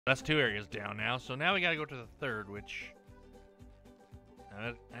That's 2 areas down now. So now we gotta go to the third, which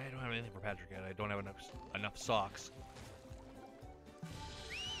I don't have anything for Patrick yet. I don't have enough socks.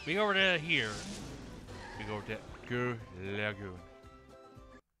 We go over to here. We go over to Lagoon.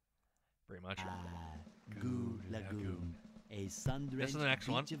 Pretty much. Lagoon. A sun-drenched This is the next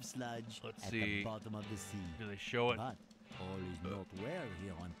one. beach of sludge Let's at see. the bottom of the sea. Do they show it? But all is not well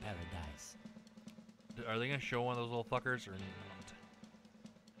here on Paradise. Are they gonna show one of those little fuckers or not?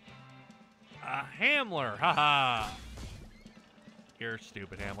 A Hamler! Haha! You're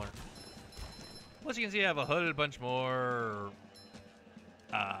stupid, Hamler. Plus, you can see I have a hood, a bunch more.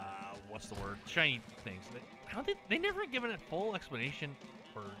 What's the word? Shiny things. They never given a full explanation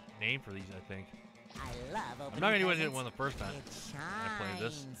or name for these, I think. I love opening I'm not gonna do presents. one the first time. It I played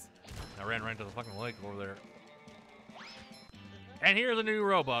this. shines. I ran right into the fucking lake over there. And here's a new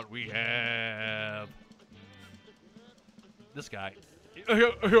robot we have. This guy.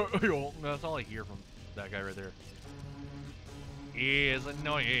 That's all I hear from that guy right there. He is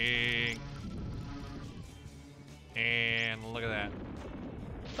annoying. And look at that.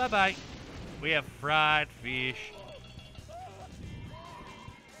 Bye-bye. We have fried fish.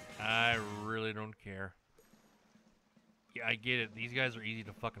 I really don't care. Yeah, I get it. These guys are easy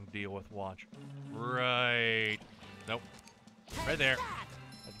to fucking deal with. Watch. Right. Nope. Right there.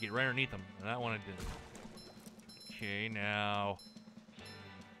 I have to get right underneath them. And that one I didn't. Okay, now.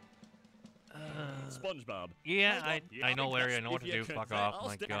 SpongeBob. Yeah, I know, Larry. I know what to do. Fuck off.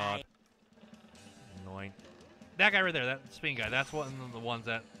 My God. Annoying. That guy right there, that spin guy, that's one of the ones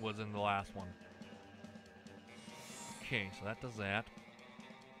that was in the last one. Okay, so that does that.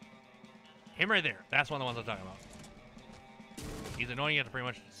 Him right there, that's one of the ones I'm talking about. He's annoying, you have to pretty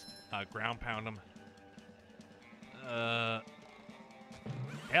much ground pound him.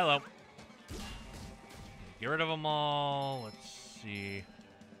 Hello. Get rid of them all. Let's see.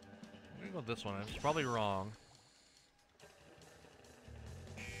 I'm gonna go with this one. It's probably wrong.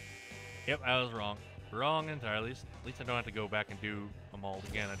 Yep, I was wrong. Wrong entirely. At least I don't have to go back and do them all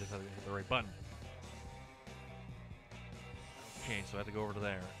again. I just have to hit the right button. Okay, so I have to go over to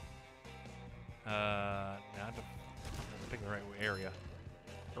there. Now I have to pick the right area.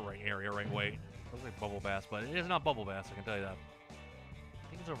 The right area, right way. Looks like Bubble Bass, but it is not Bubble Bass, I can tell you that. I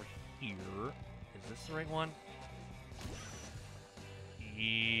think it's over here. Is this the right one?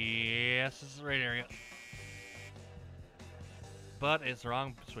 Yes, this is the right area. But it's the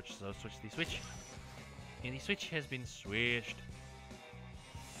wrong switch, so switch the switch. And the switch has been switched.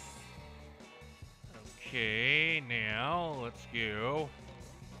 Okay, now let's go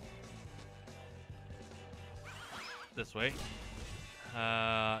this way.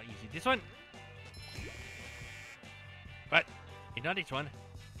 Easy. This one. What? It's not this one.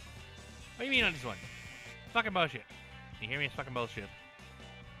 What do you mean not this one? Fucking bullshit. You hear me? It's fucking bullshit.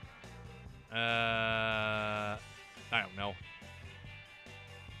 I don't know.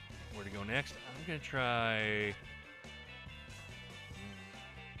 Where to go next? I'm gonna try.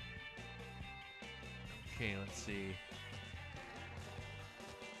 Okay, let's see.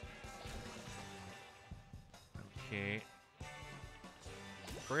 Okay.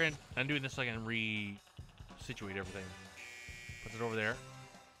 I'm doing this so I can re-situate everything. Puts it over there.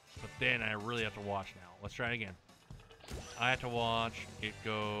 But then I really have to watch now. Let's try it again. I have to watch. It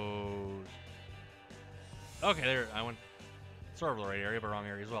goes. Okay, there. I went sort of the right area, but wrong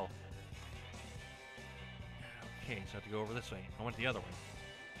area as well. Okay, so I have to go over this way. I went the other way.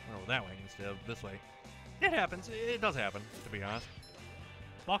 I went over that way instead of this way. It happens. It does happen, to be honest.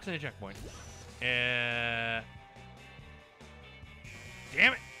 Box in a checkpoint. Damn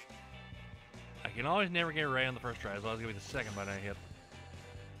it! I can always never get it right on the first try, so I was going to be the second button I hit.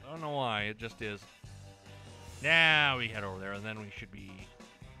 I don't know why, it just is. Now we head over there, and then we should be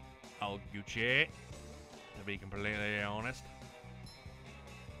all Gucci, to be completely honest.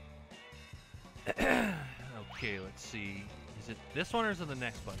 Okay, let's see. Is it this one or is it the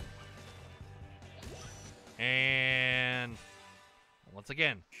next button? And once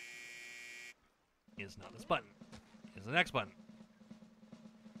again, is not this button. Is the next button.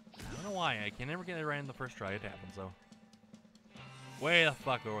 I don't know why. I can never get it right in the first try. It happens though. Way the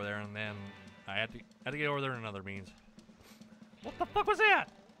fuck over there, and then I had to get over there in another means. What the fuck was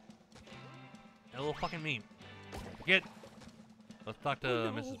that? A little fucking meme. Forget. Let's talk to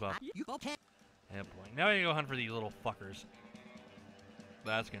Mrs. Bob. You okay? Yeah, boy. Now I gotta go hunt for these little fuckers.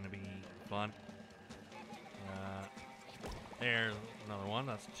 That's gonna be fun. There's another one.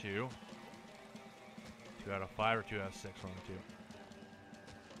 That's 2. 2 out of 5 or 2 out of 6. 1 or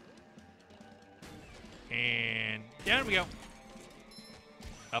 2. And down we go.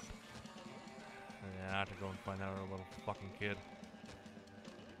 Up. And I have to go and find that other little fucking kid.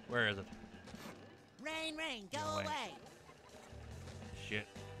 Where is it? Rain, rain, go No way. away. Shit.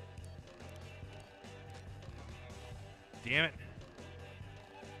 Damn it.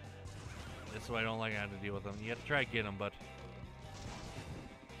 This is why I don't like having to deal with them. You have to try to get them, but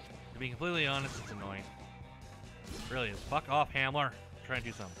to be completely honest, it's annoying. It really is. Fuck off, Hamler. Try and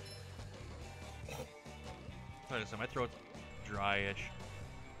do something. Try this. My throat's dry-ish,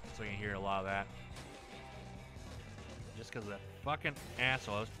 so I can hear a lot of that. Just because of that fucking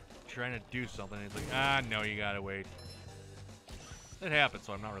asshole. I was trying to do something, and he's like, ah, no, you gotta wait. It happened,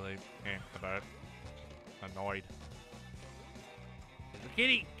 so I'm not really about it. Annoyed. The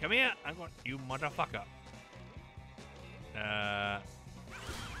kitty, come here! I'm going, you motherfucker.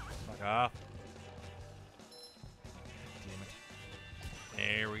 Fuck off. Damn it.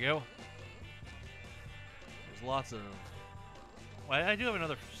 There we go. There's lots of. Well, I do have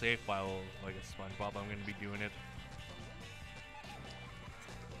another save file, like a SpongeBob. I'm going to be doing it.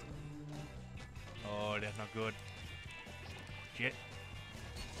 Oh, that's not good. Shit.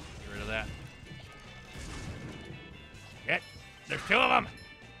 Get rid of that. Shit. There's two of them!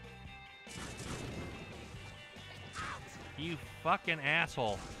 You fucking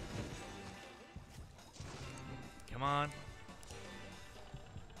asshole. Come on.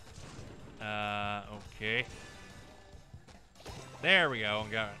 Okay. There we go.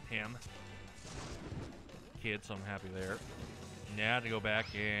 Got him. Kid, so I'm happy there. Now to go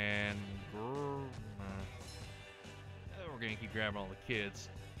back and... we're gonna keep grabbing all the kids.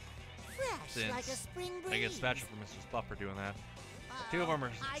 Fresh like a spring breeze. I get special for Mrs. Buff for doing that. Two of them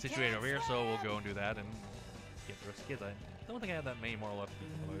are situated over here, so we'll go and do that and get the rest of the kids. I don't think I have that many more left.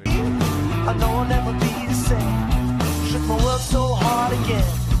 I know I'll never be the same. Shook my world so hard again.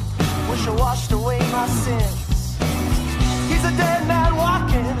 Wish I washed away my sins. He's a dead man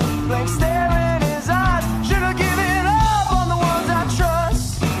walking, blank stare in his eyes. Should have given up on the ones I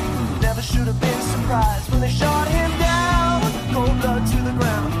trust. Never should have been surprised when they shot him